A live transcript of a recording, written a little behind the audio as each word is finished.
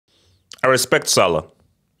I respect Salah.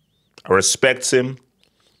 I respect him.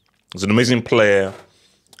 He's an amazing player,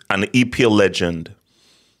 an EPL legend,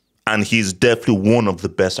 and he's definitely one of the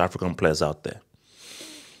best African players out there.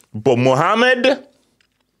 But Mohammed,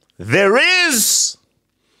 there is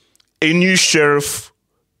a new sheriff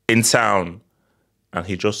in town, and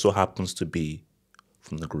he just so happens to be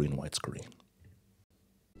from the green-white screen.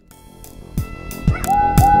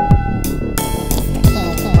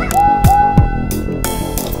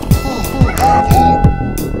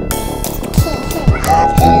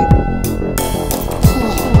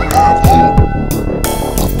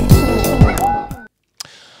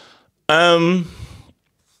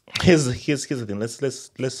 Here's the thing. Let's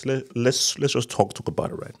just talk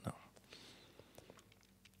about it right now.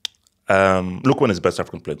 Lookman is the best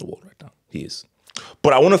African player in the world right now. He is.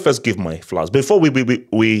 But I want to first give my flowers before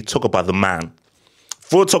we talk about the man.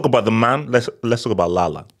 Before we talk about the man, let's talk about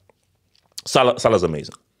Lala. Salah's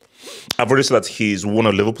amazing. I've already said that he's one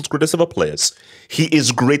of Liverpool's greatest ever players. He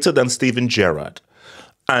is greater than Steven Gerrard,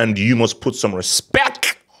 and you must put some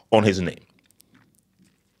respect on his name.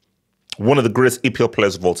 One of the greatest EPL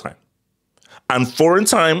players of all time. And for a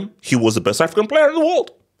time, he was the best African player in the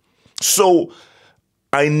world. So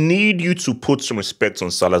I need you to put some respect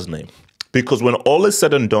on Salah's name. Because when all is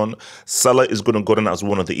said and done, Salah is going to go down as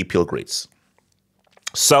one of the EPL greats.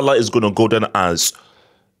 Salah is going to go down as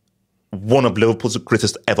one of Liverpool's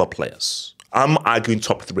greatest ever players. I'm arguing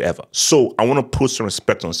top 3 ever. So I want to put some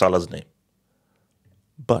respect on Salah's name.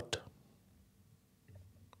 But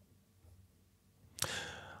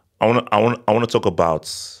I want to talk about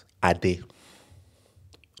Ade.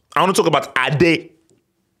 I want to talk about Ade.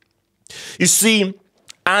 You see,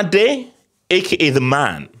 Ade, aka the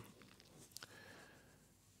man,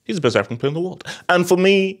 he's the best African player in the world. And for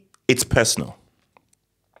me, it's personal.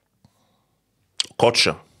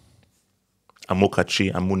 Kocha,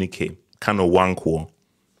 Amokachi, Amunike, Kano Wankwo,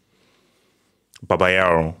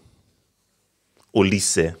 Babayaro,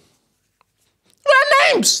 Olise.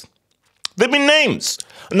 They're names. They've been names.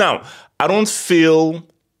 Now, I don't feel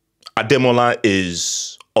Ademola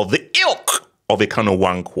is of the ilk of a Kano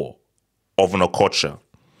Wankwo, of an Okocha,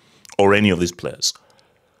 or any of these players.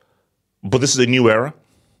 But this is a new era.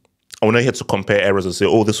 I want to here to compare eras and say,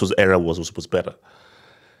 oh, this era was better.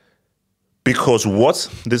 Because what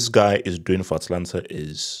this guy is doing for Atalanta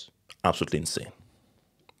is absolutely insane.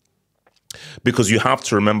 Because you have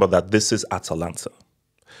to remember that this is Atalanta.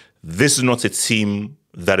 This is not a team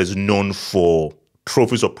that is known for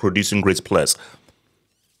trophies or producing great players.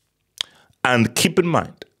 And keep in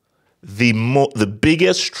mind, the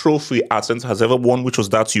biggest trophy Atalanta has ever won, which was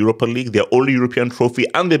that Europa League, their only European trophy,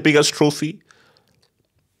 and the biggest trophy,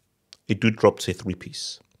 a dude dropped a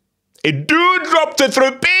 3-piece. A dude dropped a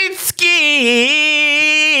 3-piece ski.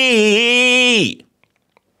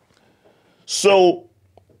 So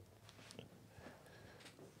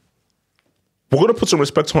we're going to put some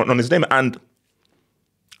respect on his name. And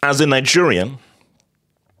as a Nigerian,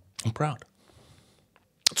 I'm proud.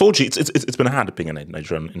 I told you, it's been hard being a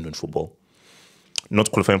Nigerian in football.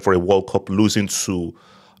 Not qualifying for a World Cup, losing to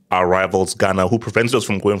our rivals, Ghana, who prevented us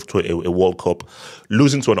from going to a World Cup,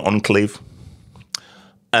 losing to an enclave.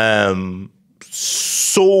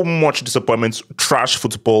 So much disappointment, trash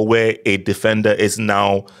football where a defender is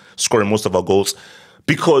now scoring most of our goals.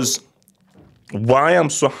 Because why I'm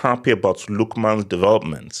so happy about Lookman's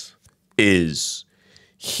development is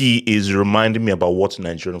he is reminding me about what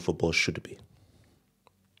Nigerian football should be.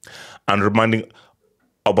 And reminding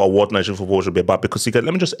about what Nigerian football should be about. Because let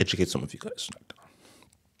me just educate some of you guys.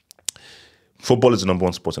 Football is the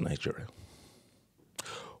 #1 sport in Nigeria.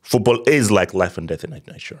 Football is like life and death in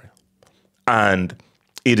Nigeria. And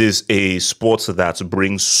it is a sport that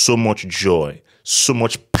brings so much joy, so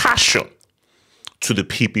much passion to the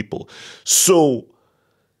people. So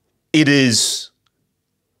it is,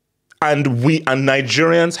 and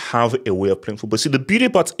Nigerians have a way of playing football. See, the beauty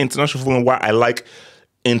about international football and why I like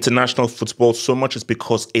international football so much is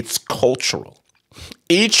because it's cultural.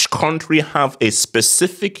 Each country have a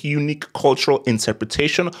specific, unique cultural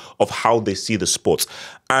interpretation of how they see the sports.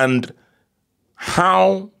 And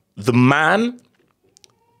how the man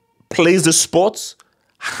plays the sports,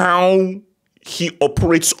 how he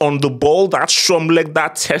operates on the ball, that shrum leg,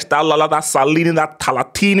 that test, that lala, that salini, that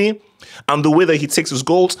talatini, and the way that he takes his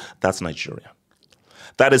goals, that's Nigeria.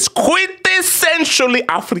 That is quintessentially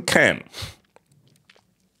African.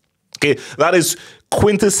 Okay, that is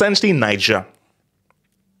quintessentially Niger.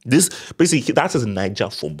 This basically, that is Niger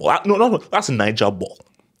football. No, that's Niger ball.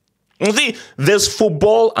 You see, there's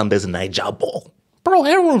football and there's Niger ball. Bro,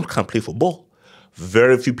 everyone can play football.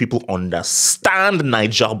 Very few people understand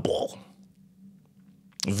Niger ball.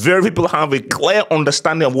 Very people have a clear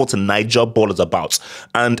understanding of what a Niger ball is about.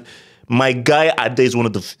 And my guy Ade is one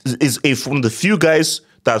of the few guys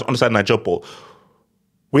that understand Niger ball.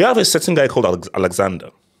 We have a certain guy called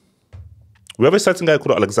Alexander. We have a certain guy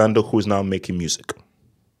called Alexander who is now making music.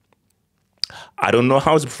 I don't know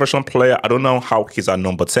how he's a professional player. I don't know how he's at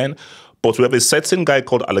number 10. But we have a certain guy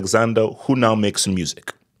called Alexander who now makes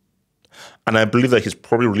music. And I believe that he's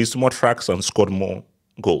probably released more tracks and scored more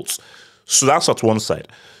goals. So that's at one side.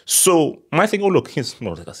 So my thing, he's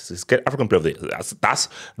African player of the year.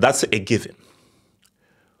 That's a given.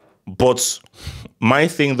 But my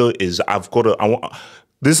thing though is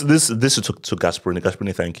this is to Gasperini.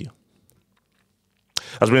 Gasperini, thank you.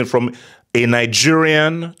 Gasperini, from a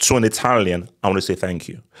Nigerian to an Italian, I want to say thank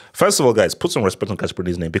you. First of all, guys, put some respect on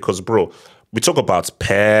Gasperini's name because, bro, we talk about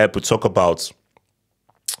Pep, we talk about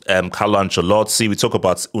Carlo Ancelotti, we talk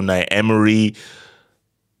about Unai Emery.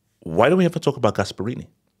 Why don't we ever talk about Gasperini?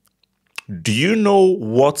 Do you know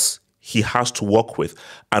what he has to work with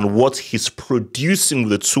and what he's producing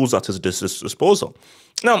with the tools at his disposal?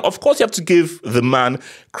 Now, of course, you have to give the man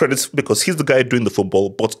credit because he's the guy doing the football.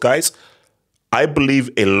 But guys, I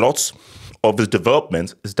believe a lot of his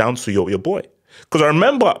development is down to your boy. Because I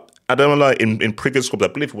remember Ademola in previous clubs, I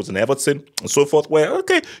believe it was in Everton and so forth, where,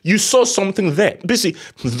 okay, you saw something there. Basically,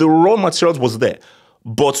 the raw materials was there.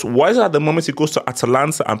 But why is it at the moment he goes to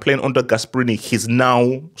Atalanta and playing under Gasperini, he's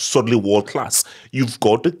now suddenly world class? You've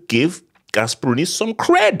got to give Gasperini some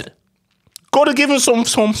cred. Got to give him some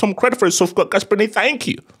credit for it. So Gasperini, thank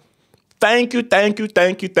you. Thank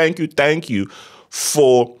you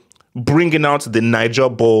for bringing out the Niger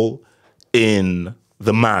ball in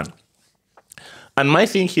the man. And my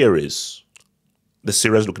thing here is the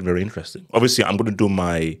Serie A is looking very interesting. Obviously, I'm going to do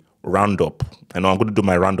my roundup. I know I'm going to do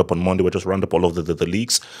my roundup on Monday. We'll just round up all of the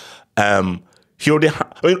leagues. He already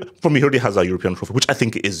has a European trophy, which I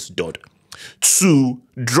think is dud. To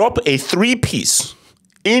drop a three-piece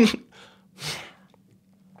in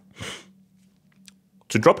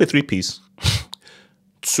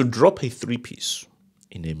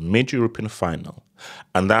in a major European final,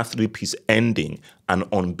 and that three-piece ending an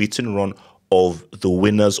unbeaten run of the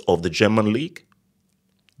winners of the German league,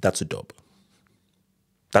 that's a dub.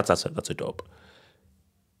 That's a dub.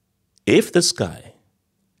 If this guy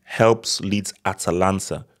leads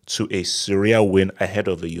Atalanta to a Serie A win ahead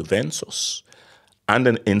of the Juventus and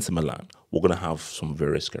an Inter Milan, we're going to have some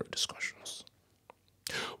very scary discussions.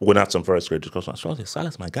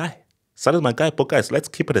 Salah's my guy. But guys, let's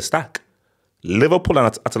keep it a stack. Liverpool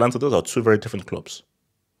and Atalanta, those are two very different clubs.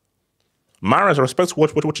 Mahrez, respect to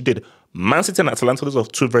what you did. Man City and Atalanta, those are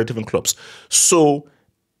two very different clubs. So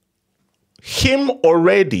him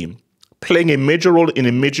already playing a major role in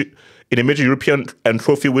a major European and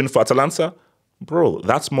trophy win for Atalanta, bro,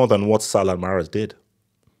 that's more than what Salah and Mahrez did.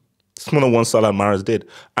 It's more than what Salah and Mahrez did.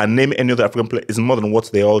 And name any other African player is more than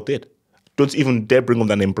what they all did. Don't even dare bring up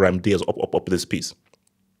that name Brahim Diaz up this piece.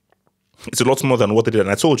 It's a lot more than what they did. And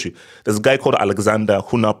I told you, there's a guy called Alexander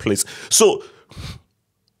who now plays. So,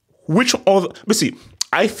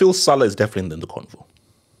 I feel Salah is definitely in the convo.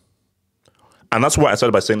 And that's why I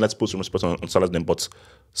started by saying, let's put some respect on Salah's name. But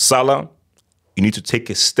Salah, you need to take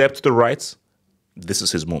a step to the right. This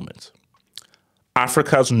is his moment.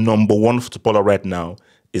 Africa's number one footballer right now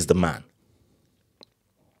is the man.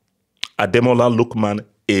 Ademola Lookman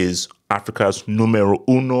is Africa's numero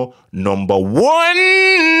uno, number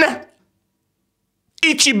one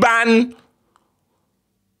Ichiban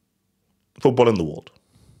footballer in the world.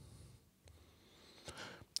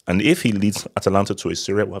 And if he leads Atalanta to a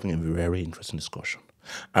Serie A, we're having a very interesting discussion.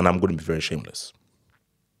 And I'm going to be very shameless.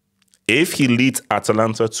 If he leads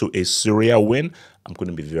Atalanta to a Serie A win, I'm going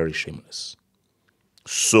to be very shameless.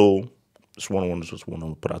 So, just want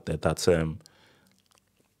to put out there that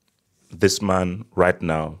this man right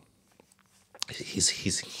now,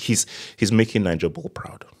 he's making Niger ball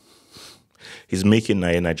proud. He's making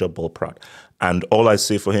Niger ball proud. And all I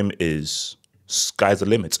say for him is sky's the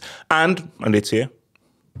limit. And it's here.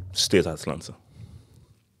 Stay at Atlanta.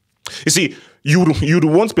 You see, you'd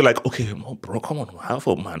want to be like, okay, bro, come on,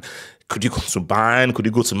 helpful man. Could you go to Bayern? Could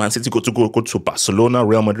you go to Man City? Go to Barcelona,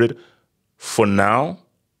 Real Madrid? For now,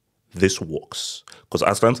 this works because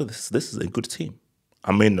Atlanta, this is a good team.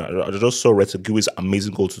 I mean, I just saw Retegui's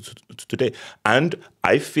amazing goal today, and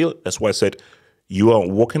I feel that's why I said you are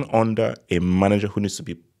working under a manager who needs to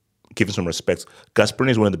be given some respect.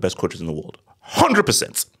 Gasperini is one of the best coaches in the world,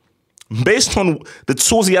 100%. Based on the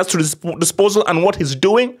tools he has to his disposal and what he's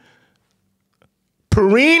doing,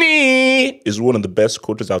 Perini is one of the best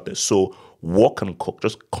coaches out there. So work and cook.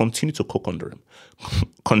 Just continue to cook under him.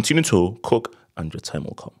 Continue to cook and your time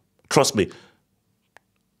will come. Trust me,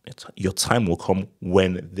 Your time will come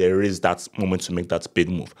when there is that moment to make that big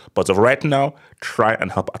move. But of right now, try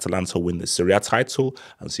and help Atalanta win the Serie A title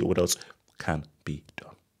and see what else can be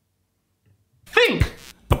done. Think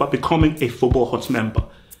about becoming a Football Hut member.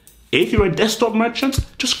 If you're a desktop merchant,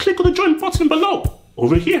 just click on the join button below,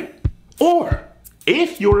 over here. Or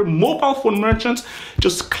if you're a mobile phone merchant,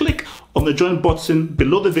 just click on the join button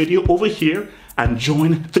below the video over here and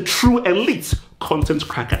join the true elite content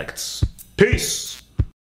crack addicts. Peace.